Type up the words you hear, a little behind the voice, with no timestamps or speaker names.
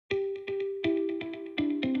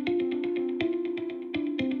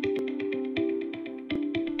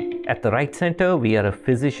At the Wright Center, we are a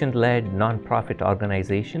physician-led nonprofit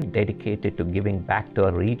organization dedicated to giving back to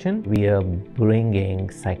our region. We are bringing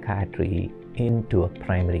psychiatry into a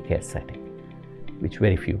primary care setting, which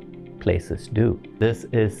very few places do. This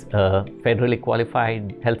is a federally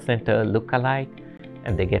qualified health center look-alike,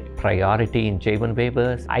 and they get priority in J1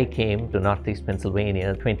 waivers. I came to Northeast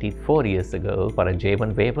Pennsylvania 24 years ago for a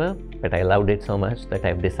J1 waiver, but I loved it so much that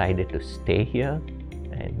I've decided to stay here,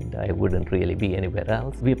 and I wouldn't really be anywhere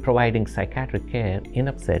else. We're providing psychiatric care in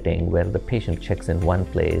a setting where the patient checks in one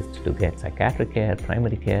place to get psychiatric care,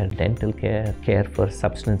 primary care, dental care, care for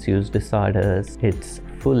substance use disorders. It's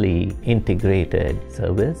fully integrated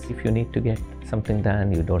service. If you need to get something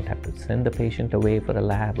done, you don't have to send the patient away for a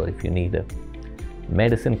lab, or if you need a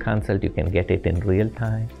medicine consult, you can get it in real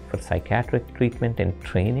time. For psychiatric treatment and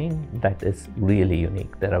training, that is really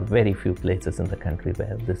unique. There are very few places in the country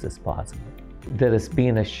where this is possible. There has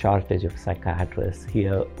been a shortage of psychiatrists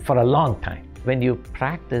here for a long time. When you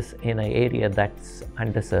practice in an area that's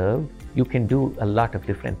underserved, you can do a lot of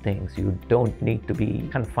different things. You don't need to be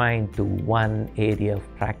confined to one area of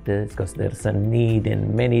practice because there's a need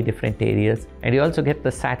in many different areas. And you also get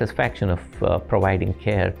the satisfaction of providing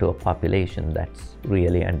care to a population that's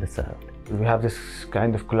really underserved. We have this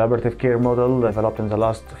kind of collaborative care model developed in the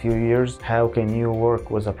last few years. How can you work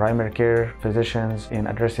with the primary care physicians in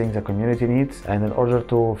addressing the community needs? And in order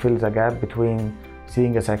to fill the gap between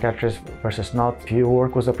seeing a psychiatrist versus not, if you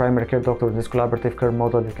work with a primary care doctor with this collaborative care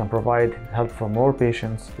model, you can provide help for more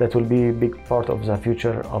patients. That will be a big part of the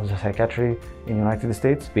future of the psychiatry in the United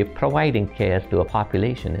States. We're providing care to a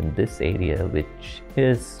population in this area which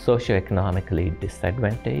is socioeconomically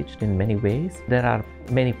disadvantaged in many ways. There are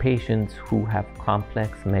many patients who have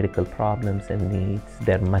complex medical problems and needs.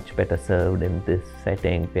 They're much better served in this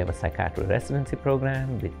setting. We have a psychiatry residency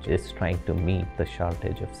program which is trying to meet the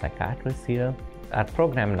shortage of psychiatrists here. Our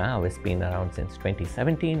program now has been around since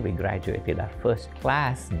 2017. We graduated our first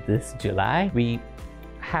class this July. We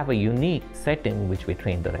have a unique setting which we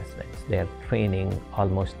train the residents. They're training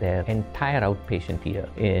almost their entire outpatient year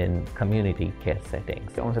in community care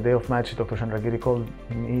settings. On the day of match, Dr. Chandragiri called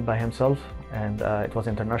me by himself, and it was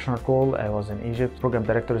an international call. I was in Egypt. Program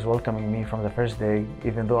director is welcoming me from the first day.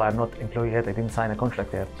 Even though I'm not employee yet, I didn't sign a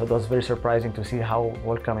contract yet. So it was very surprising to see how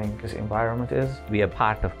welcoming this environment is. We are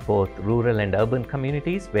part of both rural and urban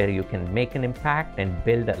communities where you can make an impact and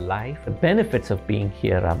build a life. The benefits of being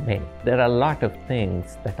here are many. There are a lot of things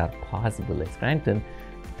that are possible at Scranton.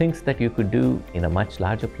 Things that you could do in a much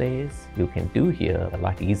larger place, you can do here a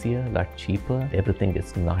lot easier, a lot cheaper. Everything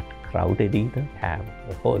is not crowded either. We have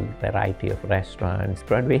a whole variety of restaurants.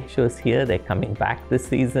 Broadway shows here, they're coming back this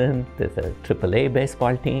season. There's a AAA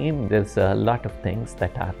baseball team. There's a lot of things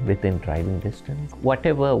that are within driving distance.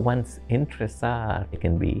 Whatever one's interests are, it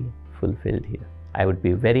can be fulfilled here. I would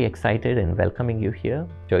be very excited in welcoming you here,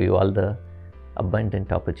 show you all the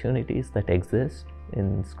abundant opportunities that exist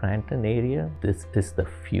in Scranton area. This is the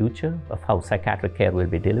future of how psychiatric care will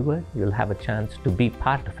be delivered. You'll have a chance to be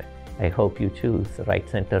part of it. I hope you choose the Wright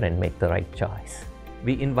Center and make the right choice.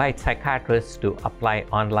 We invite psychiatrists to apply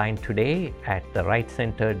online today at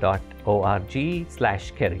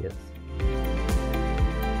thewrightcenter.org/careers.